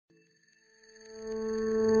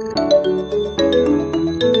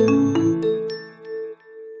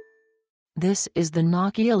This is the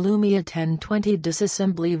Nokia Lumia 1020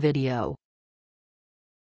 disassembly video.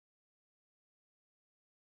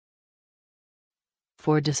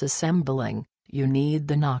 For disassembling, you need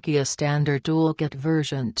the Nokia Standard Toolkit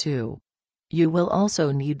version 2. You will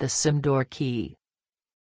also need the SIM door key.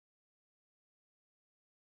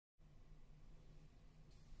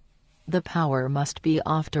 The power must be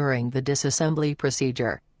off during the disassembly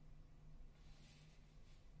procedure.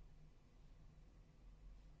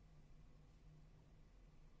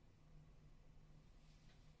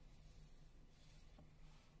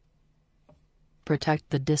 Protect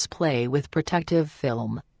the display with protective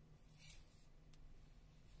film.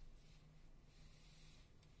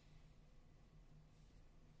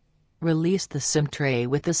 Release the SIM tray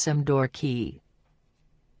with the SIM door key.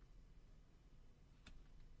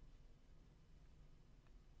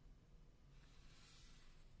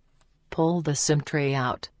 Pull the SIM tray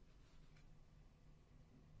out.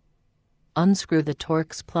 Unscrew the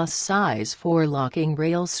Torx Plus size 4 locking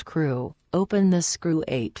rail screw. Open the screw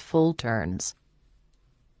 8 full turns.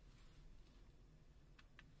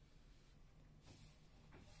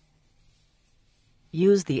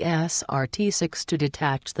 Use the SRT6 to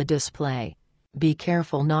detach the display. Be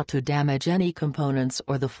careful not to damage any components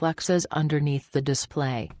or the flexes underneath the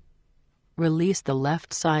display. Release the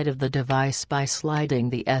left side of the device by sliding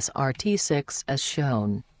the SRT6 as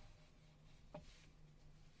shown.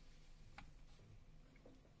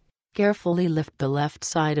 Carefully lift the left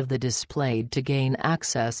side of the display to gain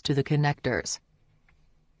access to the connectors.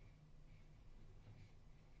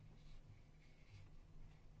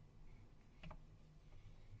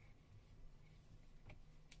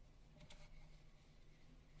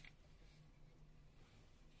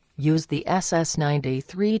 Use the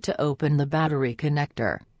SS9A3 to open the battery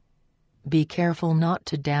connector. Be careful not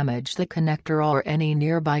to damage the connector or any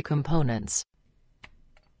nearby components.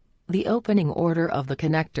 The opening order of the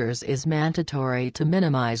connectors is mandatory to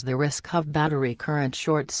minimize the risk of battery current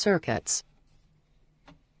short circuits.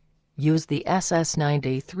 Use the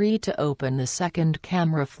SS9A3 to open the second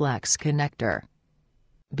camera flex connector.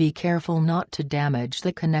 Be careful not to damage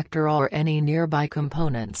the connector or any nearby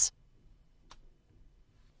components.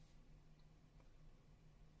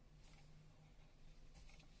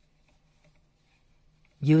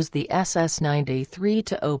 Use the SS9A3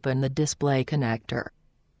 to open the display connector.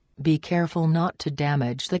 Be careful not to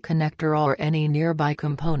damage the connector or any nearby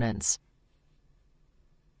components.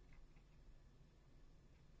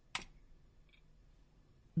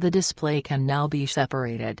 The display can now be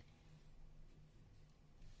separated.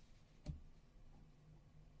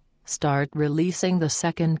 Start releasing the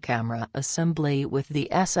second camera assembly with the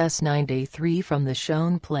SS9A3 from the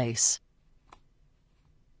shown place.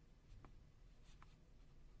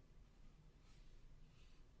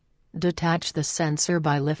 Detach the sensor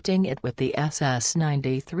by lifting it with the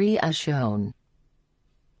SS9A3 as shown.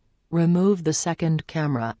 Remove the second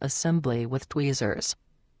camera assembly with tweezers.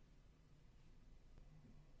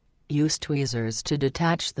 Use tweezers to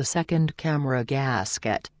detach the second camera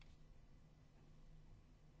gasket.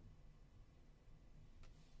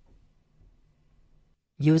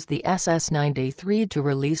 Use the SS9A3 to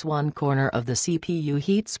release one corner of the CPU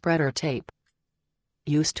heat spreader tape.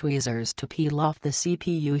 Use tweezers to peel off the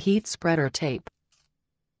CPU heat spreader tape.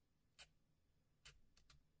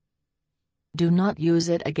 Do not use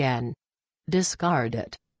it again. Discard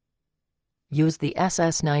it. Use the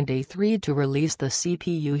SS9A3 to release the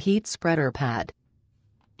CPU heat spreader pad.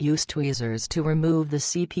 Use tweezers to remove the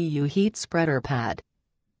CPU heat spreader pad.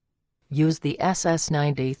 Use the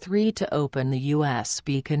SS9A3 to open the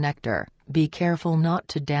USB connector. Be careful not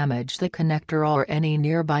to damage the connector or any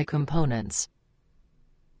nearby components.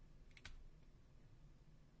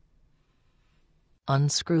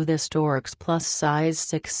 Unscrew this Torx Plus size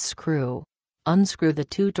 6 screw. Unscrew the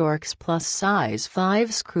two Torx Plus size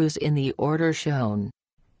 5 screws in the order shown.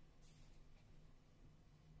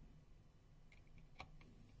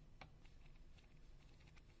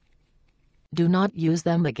 Do not use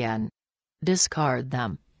them again. Discard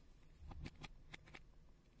them.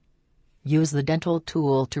 Use the dental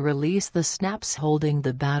tool to release the snaps holding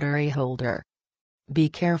the battery holder. Be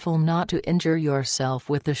careful not to injure yourself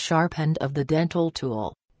with the sharp end of the dental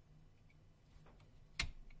tool.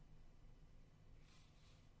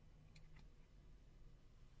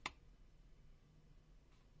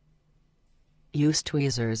 Use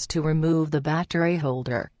tweezers to remove the battery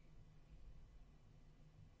holder.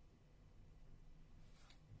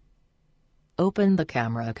 Open the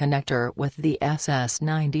camera connector with the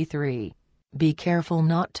SS93. Be careful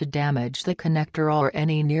not to damage the connector or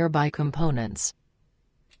any nearby components.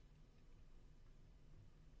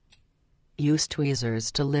 Use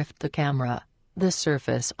tweezers to lift the camera. The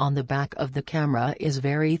surface on the back of the camera is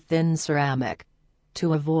very thin ceramic.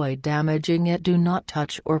 To avoid damaging it, do not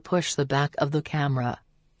touch or push the back of the camera.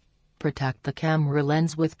 Protect the camera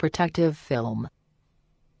lens with protective film.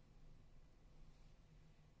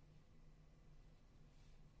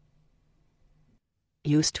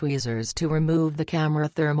 Use tweezers to remove the camera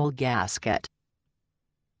thermal gasket.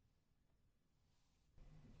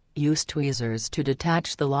 Use tweezers to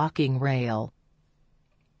detach the locking rail.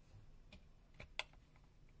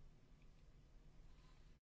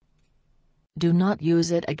 Do not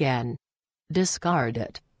use it again. Discard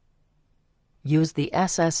it. Use the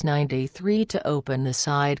SS93 to open the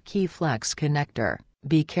side key flex connector.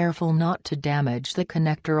 Be careful not to damage the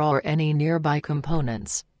connector or any nearby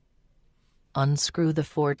components. Unscrew the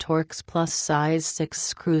 4 Torx Plus size 6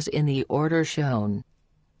 screws in the order shown.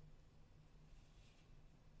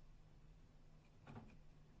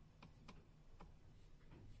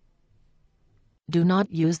 Do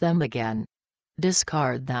not use them again.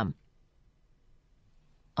 Discard them.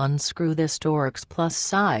 Unscrew this Torx Plus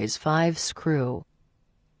size 5 screw.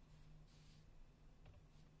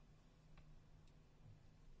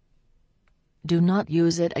 Do not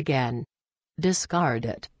use it again. Discard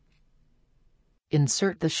it.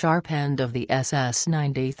 Insert the sharp end of the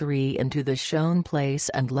SS93 into the shown place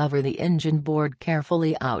and lever the engine board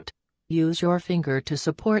carefully out. Use your finger to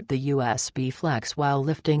support the USB flex while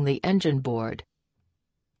lifting the engine board.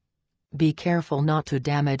 Be careful not to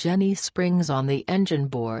damage any springs on the engine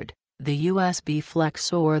board, the USB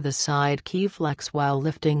flex or the side key flex while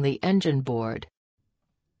lifting the engine board.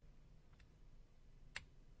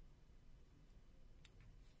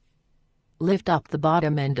 Lift up the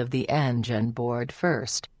bottom end of the engine board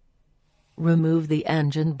first. Remove the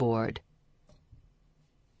engine board.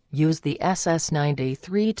 Use the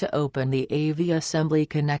SS93 to open the AV assembly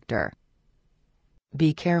connector.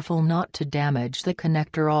 Be careful not to damage the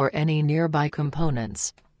connector or any nearby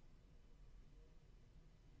components.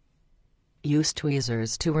 Use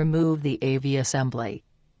tweezers to remove the AV assembly.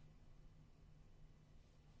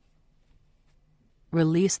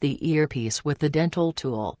 Release the earpiece with the dental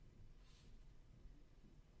tool.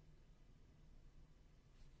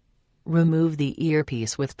 Remove the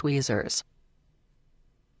earpiece with tweezers.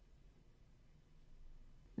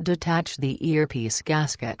 Detach the earpiece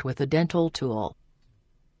gasket with the dental tool.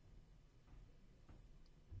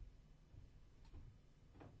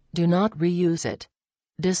 Do not reuse it.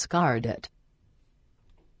 Discard it.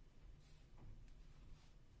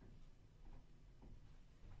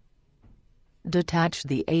 Detach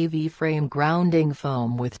the AV frame grounding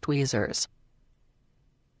foam with tweezers.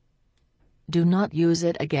 Do not use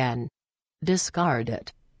it again. Discard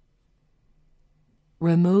it.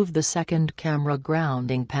 Remove the second camera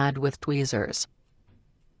grounding pad with tweezers.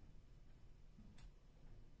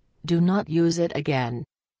 Do not use it again.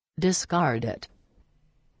 Discard it.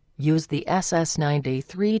 Use the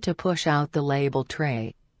SS93 to push out the label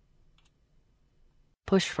tray.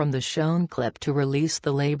 Push from the shown clip to release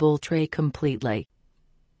the label tray completely.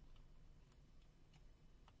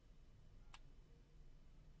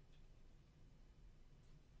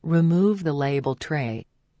 Remove the label tray.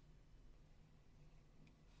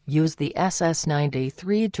 Use the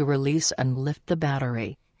SS93 to release and lift the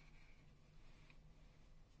battery.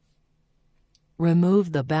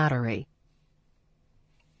 Remove the battery.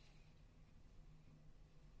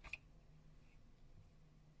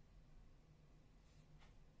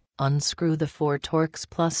 Unscrew the 4 Torx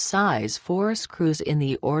Plus size 4 screws in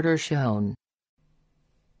the order shown.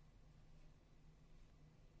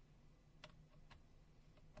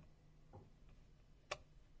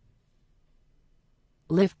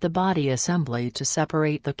 Lift the body assembly to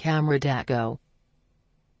separate the camera deco.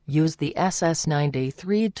 Use the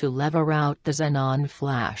SS93 to lever out the xenon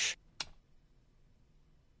flash.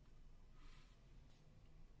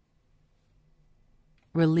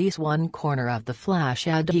 Release one corner of the flash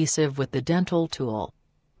adhesive with the dental tool.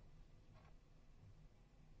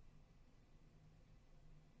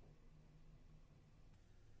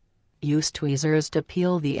 Use tweezers to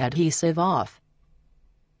peel the adhesive off.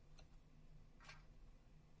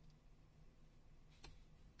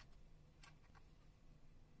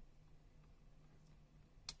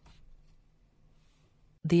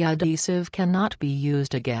 The adhesive cannot be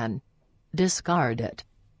used again. Discard it.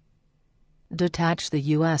 Detach the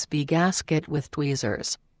USB gasket with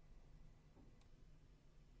tweezers.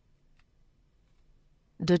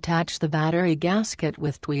 Detach the battery gasket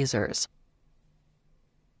with tweezers.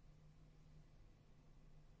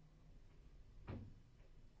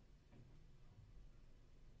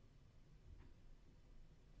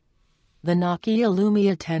 The Nokia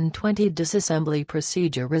Lumia 1020 disassembly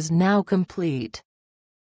procedure is now complete.